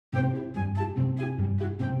I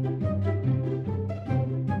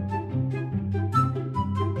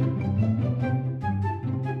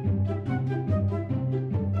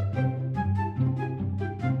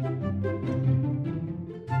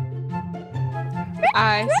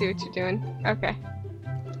see what you're doing. Okay.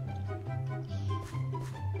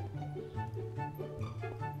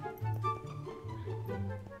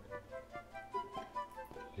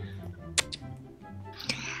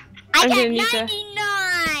 I got gonna need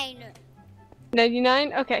 99!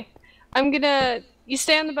 99? Okay. I'm gonna... You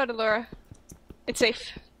stay on the boat, Alora. It's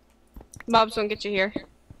safe. Mobs won't get you here.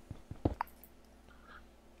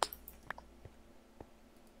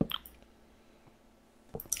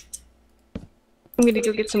 I'm gonna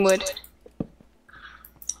go get some wood.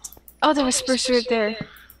 Oh, there was spruce right there.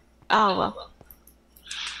 Oh, well.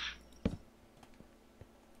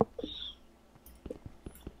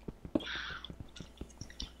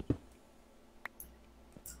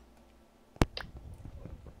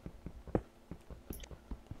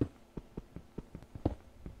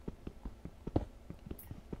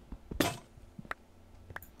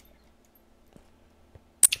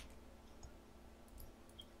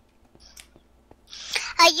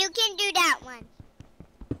 You can do that one.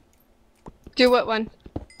 Do what one?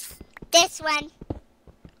 This one.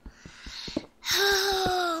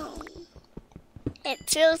 It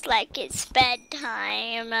feels like it's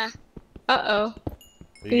bedtime. Uh-oh.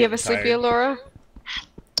 Do you have a sleepy, Alora?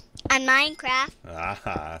 On Minecraft. Ah,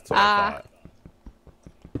 that's what I thought.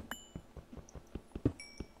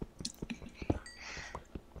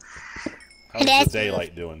 How's the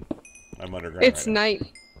daylight doing? I'm underground. It's night.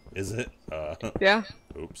 Is it? Yeah.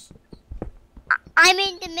 Oops. I'm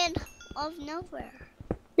in the middle of nowhere.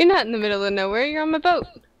 You're not in the middle of nowhere. You're on my boat.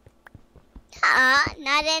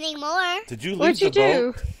 Not anymore. Did you leave What'd you the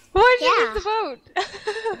boat? do? Why'd you leave the boat?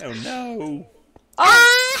 Oh no.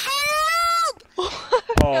 Help!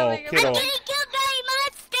 Oh, kiddo. I'm getting killed by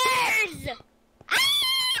monsters!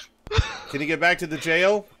 Can you get back to the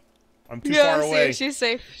jail? I'm too Yeah, far away. She's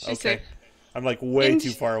safe. She's safe. I'm like way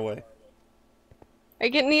too far away. I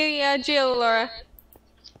get in the jail, Alora.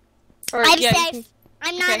 Or, I'm yeah, safe.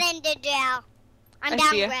 I'm not in the jail. I'm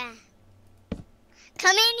down ground.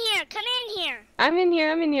 Come in here. Come in here. I'm in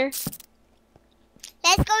here. I'm in here.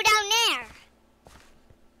 Let's go down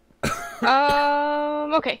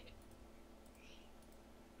there. Okay.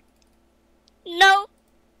 No.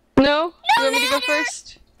 No? You want me to go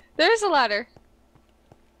first? There's a ladder.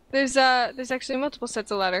 There's actually multiple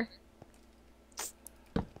sets of ladder.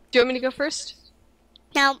 Do you want me to go first?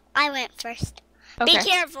 No, I went first. Okay. Be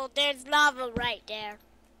careful, there's lava right there.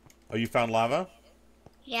 Oh, you found lava?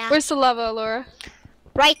 Yeah. Where's the lava, Alora?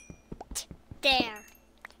 Right there.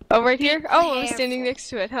 Oh, right here? Oh, I'm standing next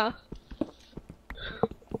to it, huh?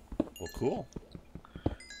 Well, cool.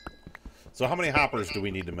 So how many hoppers do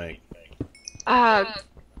we need to make?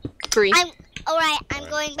 3. Alright, I'm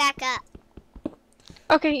going back up.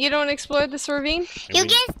 Okay, you don't explore this ravine? You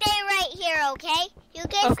can stay right here, okay? You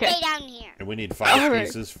can stay down here. And we need 5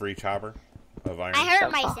 pieces for each hopper of iron. I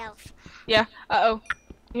hurt myself. Yeah, uh-oh.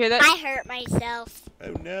 You hear that? I hurt myself.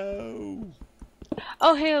 Oh, no.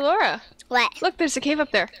 Oh, hey, Alora. What? Look, there's a cave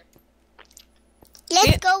up there.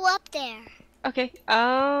 Let's go up there. Okay,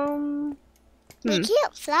 We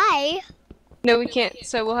can't fly. No, we can't,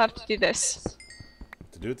 so we'll have to do this.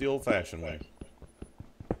 To do it the old-fashioned way.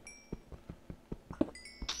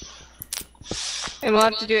 And we'll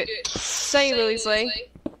have to do it SayuLily's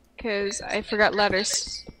way, because I forgot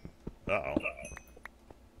ladders. Uh-oh.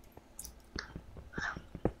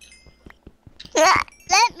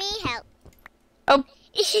 Let me help. Oh.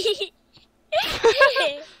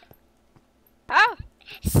 Oh.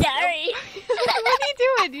 Sorry. What are you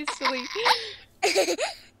doing, you silly?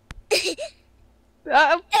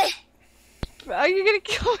 Are you gonna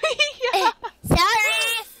kill me? Yeah.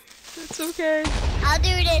 Sorry. It's okay. I'll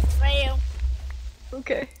do this for you.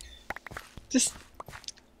 Okay. Just.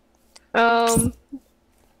 I'm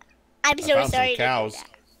so sorry. Cows.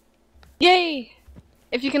 Yay!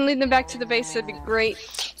 If you can lead them back to the base, that'd be great.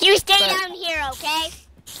 You stay down here, okay?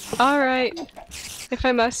 Alright. If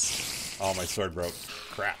I must. Oh, my sword broke.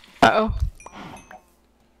 Crap. Uh-oh.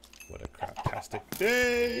 What a craptastic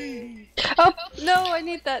day. Oh, no, I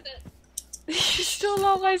need that. You stole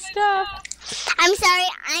all my stuff. I'm sorry,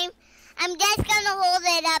 I'm just gonna hold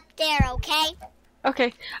it up there, okay?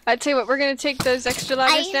 Okay, I tell you what, we're gonna take those extra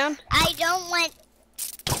ladders down. I don't want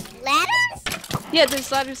ladders? Yeah,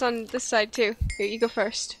 there's ladders on this side too. Here, you go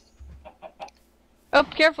first. Oh,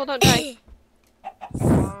 careful, don't die.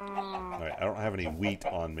 Alright, I don't have any wheat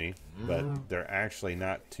on me, but they're actually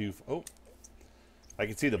not too... Oh! I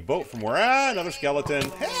can see the boat from where... Ah, another skeleton.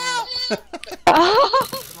 Help!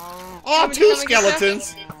 Oh, Oh, two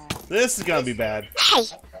skeletons! This is gonna be bad. Hey,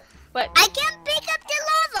 what? I can pick up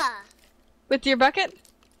the lava. With your bucket?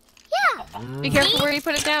 Yeah. Be careful where you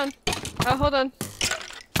put it down. Oh, hold on.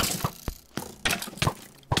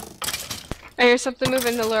 I hear something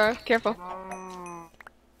moving, Alora. Careful.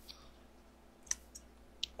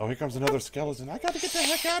 Oh, here comes another skeleton. I gotta get the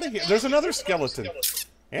heck out of here. There's another skeleton.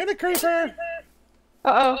 And a creeper.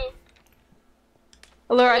 Uh-oh.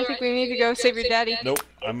 Alora, I think we need to go save your daddy. Nope,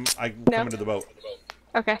 I'm No. coming to the boat.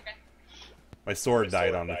 Okay. My sword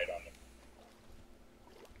died on me.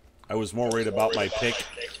 I was more worried about my pick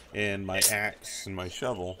and my axe and my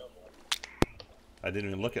shovel. I didn't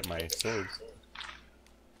even look at my sword.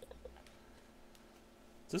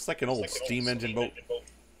 Is this like an old steam engine boat?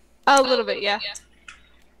 A little bit, yeah.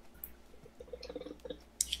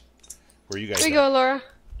 Where you guys Here we at? go, Alora.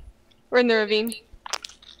 We're in the ravine.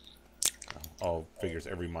 Oh, figures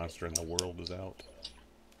every monster in the world is out.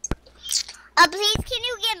 Please, can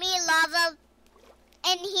you get me lava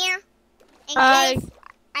in here? In case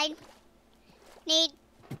I need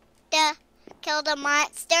to kill the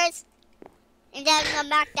monsters. And then come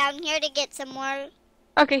back down here to get some more.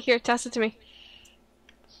 Okay, here, toss it to me.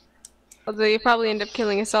 Although you probably end up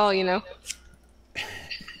killing us all, you know.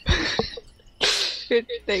 Here,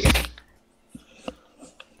 there you go.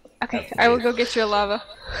 Okay, I will go get your lava.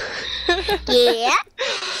 Yeah.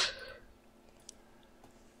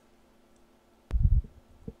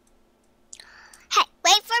 Hey,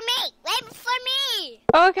 wait for me! Wait for me!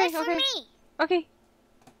 Oh, okay, Wait for okay. me! Okay.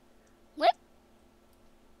 What?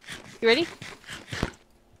 You ready?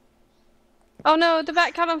 Oh no, the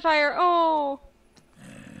bat caught on fire. Oh.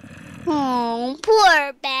 Oh,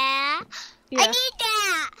 poor bat. Yeah. I need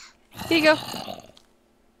that. Here you go.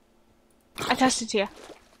 I tossed it to you.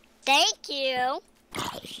 Thank you.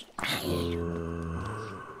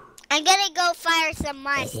 I'm gonna go fire some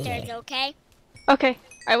monsters, okay? Okay,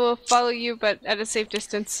 I will follow you, but at a safe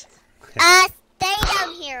distance. Stay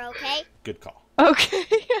down here, okay? Good call. Okay.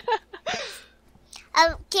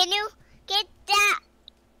 Can you get that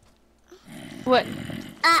What?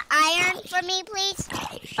 iron for me, please?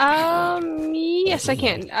 Yes, I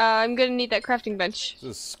can. I'm gonna need that crafting bench.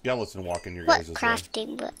 There's a skeleton walking your What guys' way.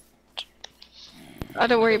 crafting book? Oh,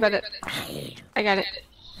 don't worry about it. I got it.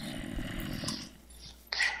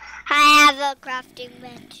 I have a crafting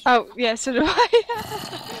bench. Oh, yeah, so do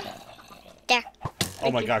I. There.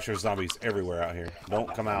 Oh my gosh, there's zombies everywhere out here. Don't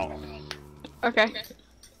come out. Okay.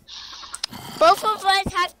 Both of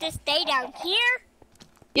us have to stay down here?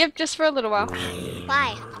 Yep, just for a little while.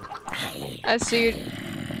 Why? So your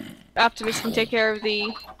Optimus can take care of the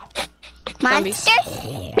zombies.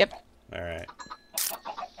 Monsters? Yep. Alright.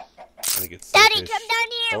 I think it's Daddy, safe-ish. come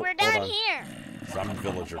down here. Oh, We're hold down on. here. Zombie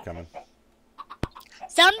villager coming.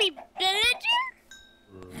 Zombie villager?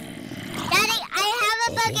 Daddy, I have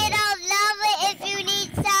a bucket of lava if you need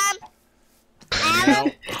some. I have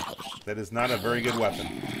No, that is not a very good weapon.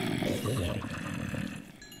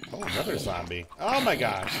 Oh, another zombie. Oh my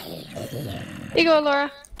gosh. Here you go,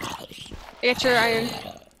 Laura. I got your iron.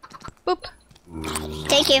 Boop.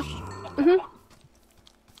 Thank you.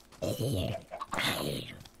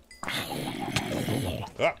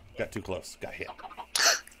 Ah, got too close. Got hit.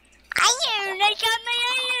 Iron! I got my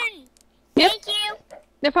iron! Yep. Thank you.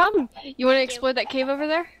 No problem. You want to explore that cave over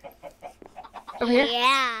there? Over here?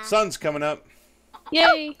 Yeah. Sun's coming up.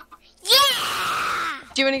 Yay! Yeah!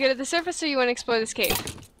 Do you want to go to the surface or you want to explore this cave?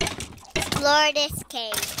 Explore this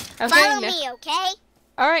cave. Okay, Follow no. me, okay?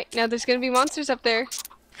 Alright, now there's going to be monsters up there.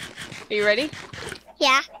 Are you ready?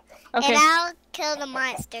 Yeah. Okay. And I'll kill the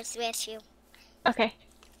monsters with you. Okay.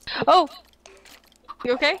 Oh!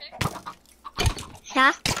 You okay?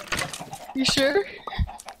 Yeah? You sure?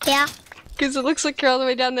 Yeah. Because it looks like you're all the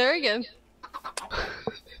way down there again.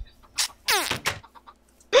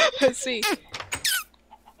 I see.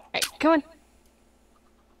 Alright, come on.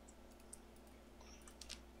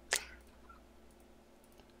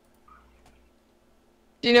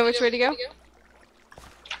 Do you know which way to go?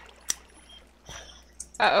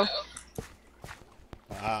 Uh-oh.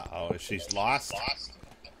 Uh-oh, she's lost?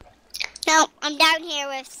 No, I'm down here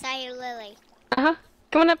with SayuLily. Uh-huh.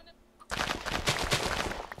 Come on up.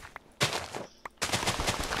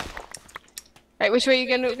 Alright, which way are you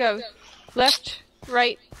gonna go? Left,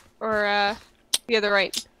 right, or the other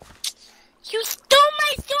right? You stole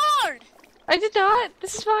my sword! I did not.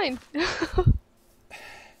 This is fine.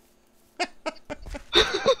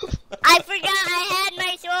 I forgot I had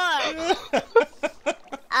my sword.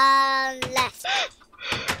 Left.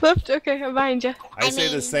 Left? Okay, I'm behind you. I say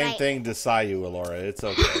the mean, same right. thing to Sayu, Alora. It's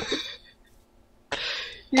okay.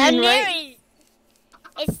 Down in there right?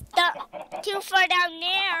 it's too far down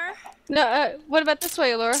there. No, what about this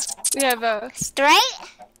way, Alora? We have, Straight?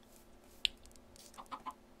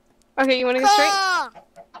 Okay, you wanna go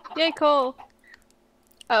straight? Yay, coal.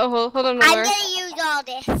 Hold on, I'm Alora. gonna use all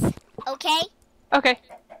this, okay? Okay.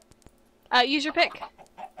 Use your pick.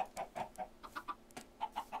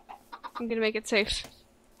 I'm gonna make it safe.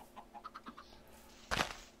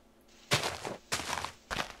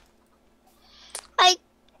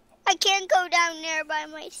 I can't go down there by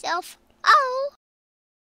myself. Oh.